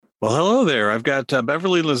Well, hello there. I've got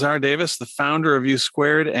Beverly Lazar Davis, the founder of Youth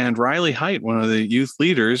Squared, and Riley Height, one of the youth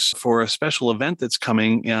leaders for a special event that's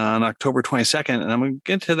coming on October 22nd. And I'm going to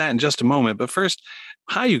get to that in just a moment. But first,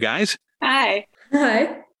 hi, you guys. Hi.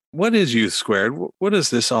 Hi. What is Youth Squared? What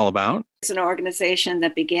is this all about? It's an organization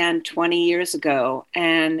that began 20 years ago,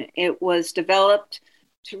 and it was developed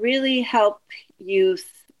to really help youth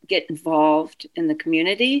get involved in the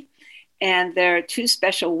community. And there are two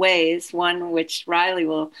special ways, one which Riley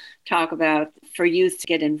will talk about for youth to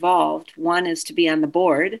get involved. One is to be on the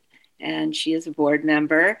board, and she is a board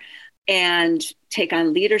member, and take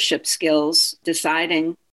on leadership skills,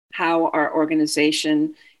 deciding how our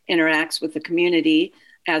organization interacts with the community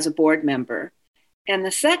as a board member. And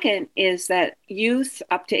the second is that youth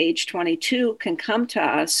up to age 22 can come to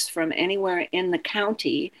us from anywhere in the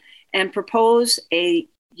county and propose a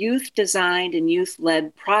youth designed and youth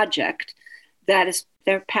led project that is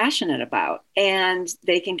they're passionate about, and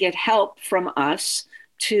they can get help from us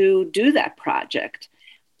to do that project.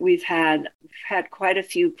 We've had quite a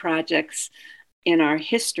few projects in our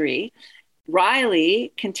history.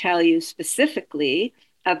 Riley can tell you specifically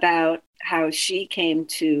about how she came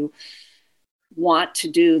to want to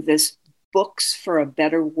do this Books for a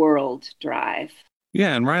Better World drive.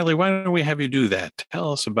 Yeah, and Riley, why don't we have you do that?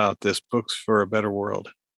 Tell us about this Books for a Better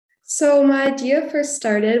World. So my idea first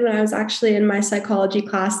started when I was actually in my psychology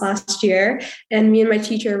class last year, and me and my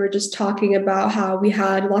teacher were just talking about how we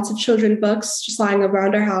had lots of children books just lying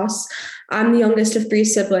around our house. I'm the youngest of three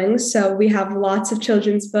siblings, so we have lots of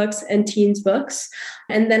children's books and teens books.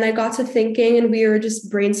 And then I got to thinking, and we were just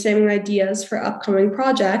brainstorming ideas for upcoming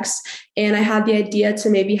projects. And I had the idea to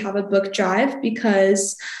maybe have a book drive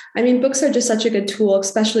because, books are just such a good tool,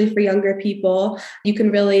 especially for younger people. You can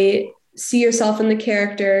really see yourself in the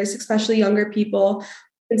characters, especially younger people,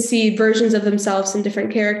 and see versions of themselves in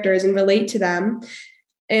different characters and relate to them.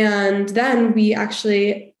 And then we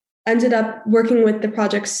actually ended up working with the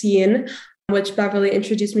Project Scene, which Beverly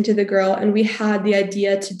introduced me to the girl. And we had the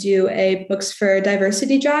idea to do a Books for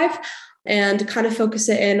Diversity drive and kind of focus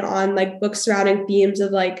it in on like books surrounding themes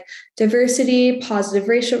of like diversity, positive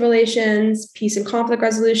racial relations, peace and conflict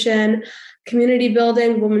resolution, community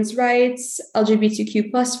building, women's rights,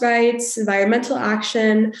 LGBTQ plus rights, environmental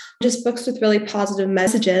action, just books with really positive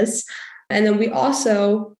messages. And then we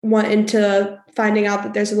also went into finding out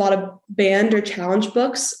that there's a lot of banned or challenge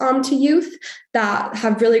books to youth that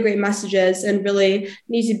have really great messages and really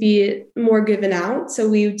need to be more given out. So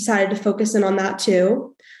we decided to focus in on that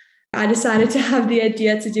too. I decided to have the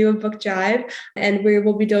idea to do a book drive, and we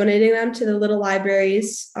will be donating them to the little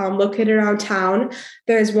libraries located around town.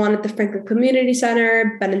 There's one at the Franklin Community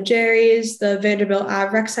Center, Ben and Jerry's, the Vanderbilt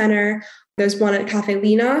Ave Rec Center. There's one at Cafe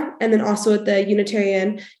Lena, and then also at the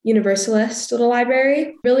Unitarian Universalist Little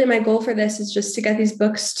Library. Really, my goal for this is just to get these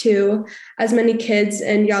books to as many kids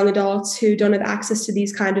and young adults who don't have access to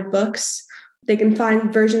these kind of books. They can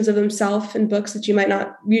find versions of themselves in books that you might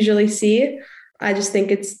not usually see. I just think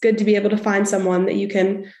it's good to be able to find someone that you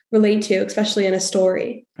can relate to, especially in a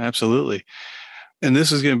story. Absolutely. And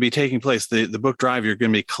this is going to be taking place, the book drive, you're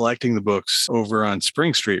going to be collecting the books over on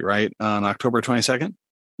Spring Street, right? On October 22nd?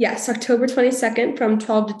 Yes, October 22nd from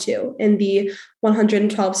 12 to 2 in the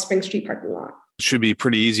 112 Spring Street parking lot. It should be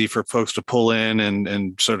pretty easy for folks to pull in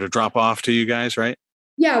and sort of drop off to you guys, right?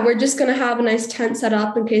 Yeah, we're just going to have a nice tent set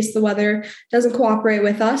up in case the weather doesn't cooperate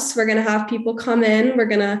with us. We're going to have people come in. We're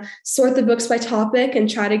going to sort the books by topic and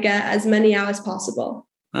try to get as many out as possible.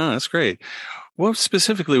 Oh, that's great. What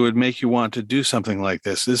specifically would make you want to do something like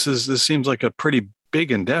this? This seems like a pretty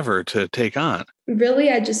big endeavor to take on.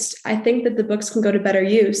 Really, I think that the books can go to better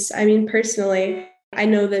use. Personally, I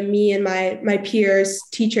know that me and my peers,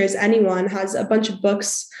 teachers, anyone has a bunch of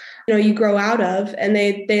books you grow out of, and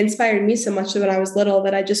they inspired me so much when I was little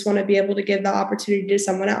that I just want to be able to give the opportunity to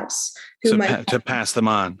someone else who might to pass them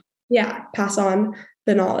on. Yeah, pass on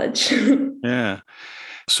the knowledge. Yeah.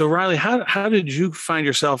 So Riley, how did you find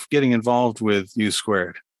yourself getting involved with Youth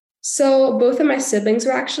Squared? So both of my siblings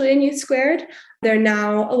were actually in Youth Squared. They're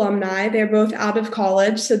now alumni. They're both out of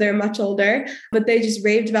college, so they're much older, but they just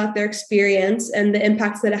raved about their experience and the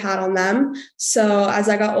impacts that it had on them. So as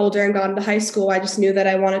I got older and got into high school, I just knew that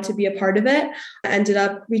I wanted to be a part of it. I ended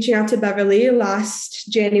up reaching out to Beverly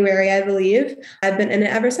last January, I believe. I've been in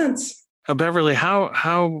it ever since. Beverly,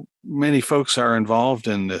 how many folks are involved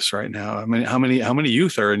in this right now? How many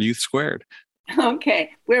youth are in Youth Squared?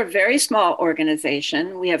 Okay, we're a very small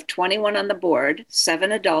organization. We have 21 on the board,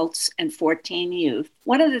 7 adults and 14 youth.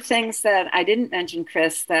 One of the things that I didn't mention,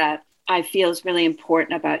 Chris, that I feel is really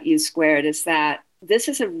important about Youth Squared is that this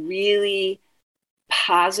is a really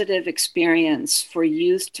positive experience for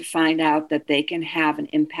youth to find out that they can have an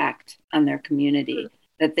impact on their community,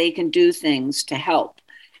 that they can do things to help,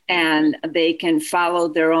 and they can follow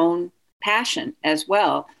their own passion as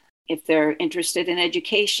well. If they're interested in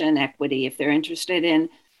education equity, if they're interested in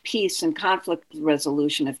peace and conflict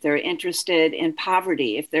resolution, if they're interested in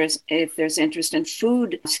poverty, if there's interest in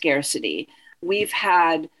food scarcity. We've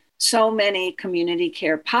had so many community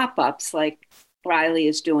care pop-ups like Riley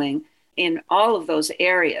is doing in all of those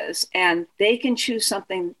areas, and they can choose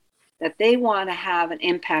something that they want to have an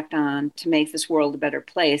impact on to make this world a better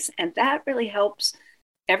place. And that really helps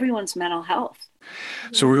everyone's mental health.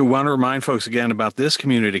 So we want to remind folks again about this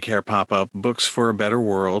community care pop-up, Books for a Better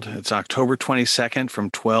World. It's October 22nd from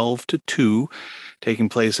 12 to 2, taking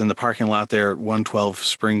place in the parking lot there at 112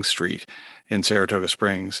 Spring Street in Saratoga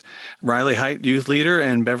Springs. Riley Height, youth leader,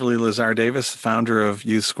 and Beverly Lazar Davis, the founder of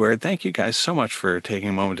Youth Squared. Thank you guys so much for taking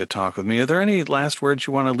a moment to talk with me. Are there any last words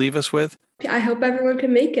you want to leave us with? I hope everyone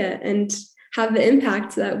can make it and have the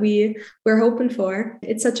impact that we're hoping for.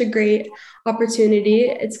 It's such a great opportunity.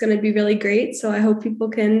 It's going to be really great. So I hope people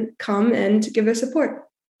can come and give their support.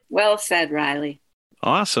 Well said, Riley.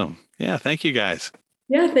 Awesome. Yeah, thank you guys.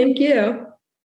 Yeah, thank you.